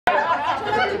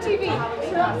TV.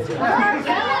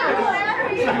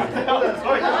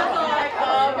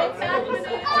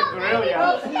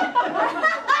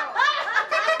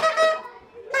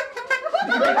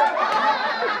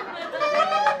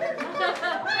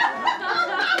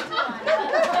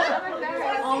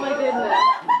 Oh my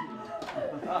goodness.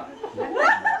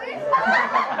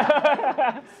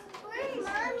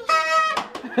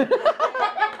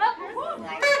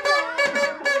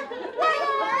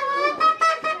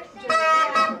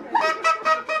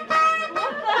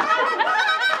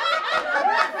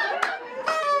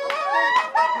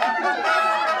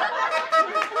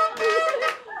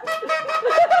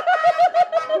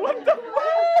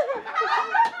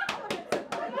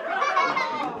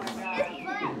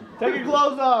 Take your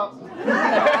clothes off.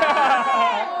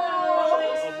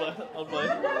 I'll play.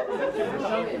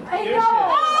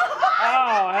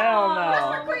 Oh, hell no.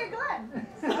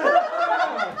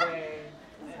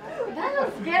 That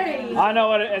was scary. I know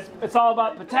what it is. It's all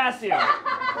about potassium.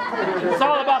 It's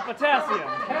all about potassium.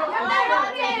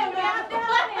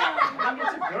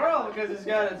 It's a girl because it's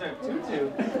got a tutu.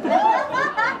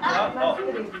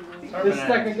 It's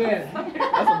stuck again.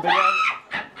 That's a big ass.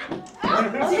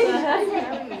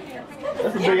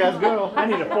 That's a big ass girl. I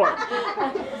need a fork.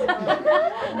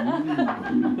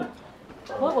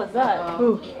 What was that?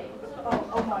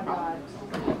 Oh my God.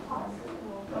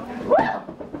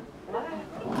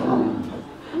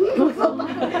 Look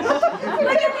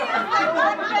at me.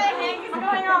 What the heck is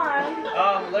going on?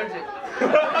 Oh, I'm allergic.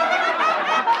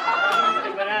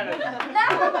 Bananas.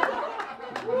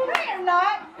 No, you're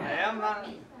not. I am not.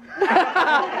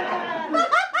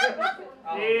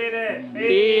 Eat it.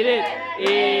 Eat it.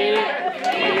 Eat it.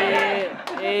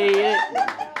 Eat it.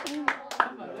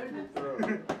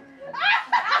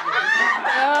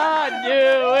 Ah, do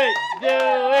it. Do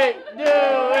it. Do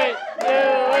it. Do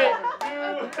it.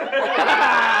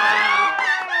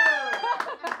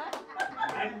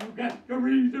 And you got the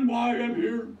reason why I'm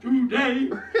here today.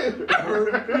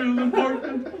 Her feel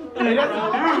important. And I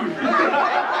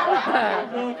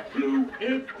do. The clue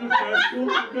is the special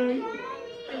day.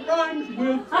 It rhymes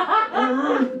with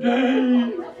Earth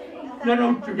Day. Now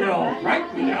don't you get all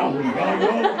frightened now when you're all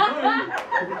away.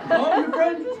 All your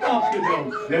friends stop you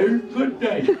don't say good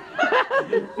day.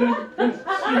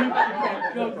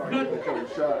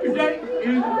 Today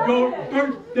is your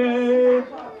birthday.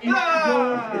 It's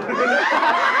your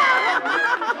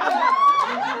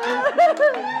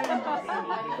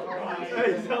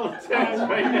He's so tense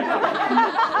right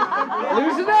now.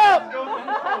 Loosen up.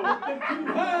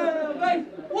 Have a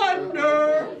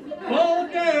wonderful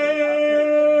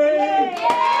day.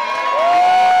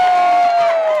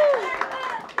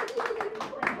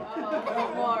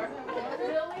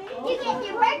 You get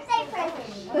your birthday present.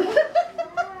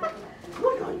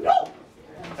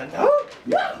 A note?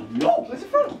 Yeah, no. What's it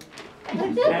from?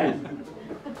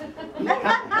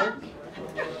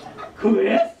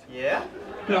 Chris, Yeah?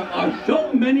 there are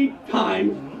so many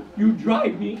times you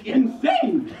drive me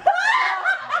insane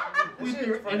with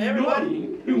your from everybody.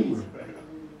 annoying humor.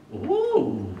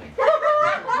 Oh,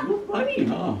 you're funny,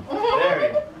 huh?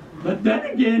 Very. But then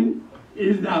again, it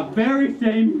is that very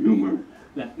same humor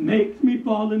that makes me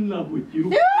fall in love with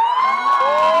you.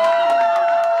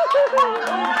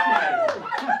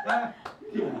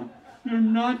 Yeah, you're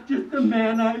not just the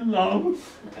man I love,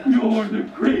 you're the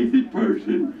crazy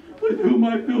person with whom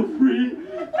I feel free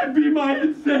to be my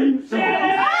insane self.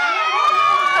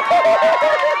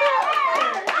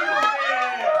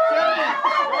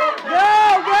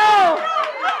 Go, go.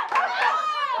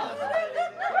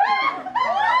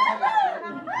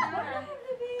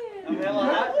 I'm hella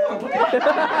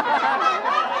hot.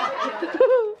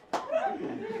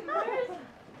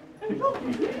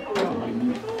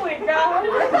 Oh my God.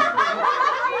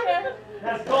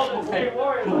 That's Golden State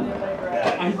Warriors on your leg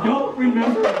right. I don't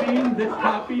remember being this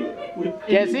happy with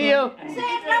Can't see you. anybody Say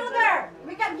it louder.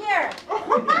 We can hear.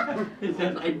 else. It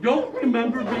says, I don't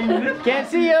remember being this Can't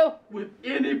see happy you. with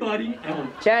anybody else.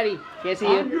 Chatty. Can't see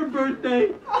On you. your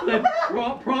birthday, let's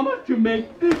promise to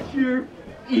make this year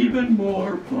even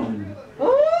more fun.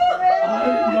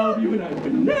 I love you and I'm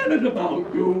bananas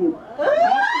about you.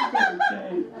 Happy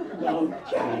birthday, love,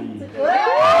 Chatty.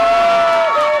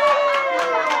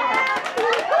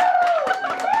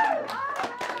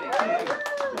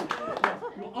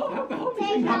 You'll all have to help me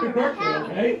sing happy birthday,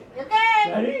 okay?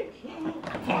 Okay. Ready?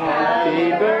 Happy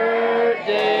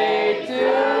birthday to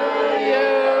you.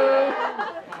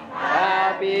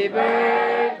 Happy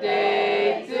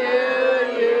birthday to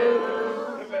you.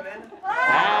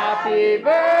 Happy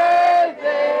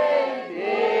birthday,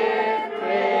 dear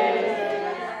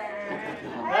Chris.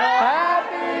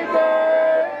 Happy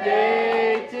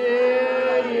birthday to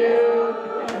you.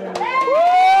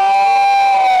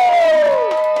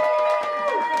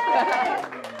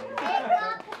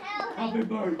 Happy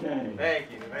birthday.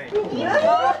 Thank you, thank you.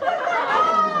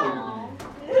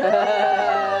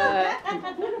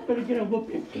 Better get a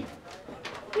whooping. Picture.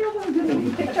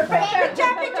 Picture.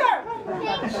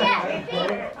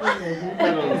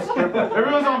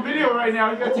 Everyone's on video right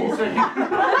now. You got to take a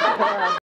second.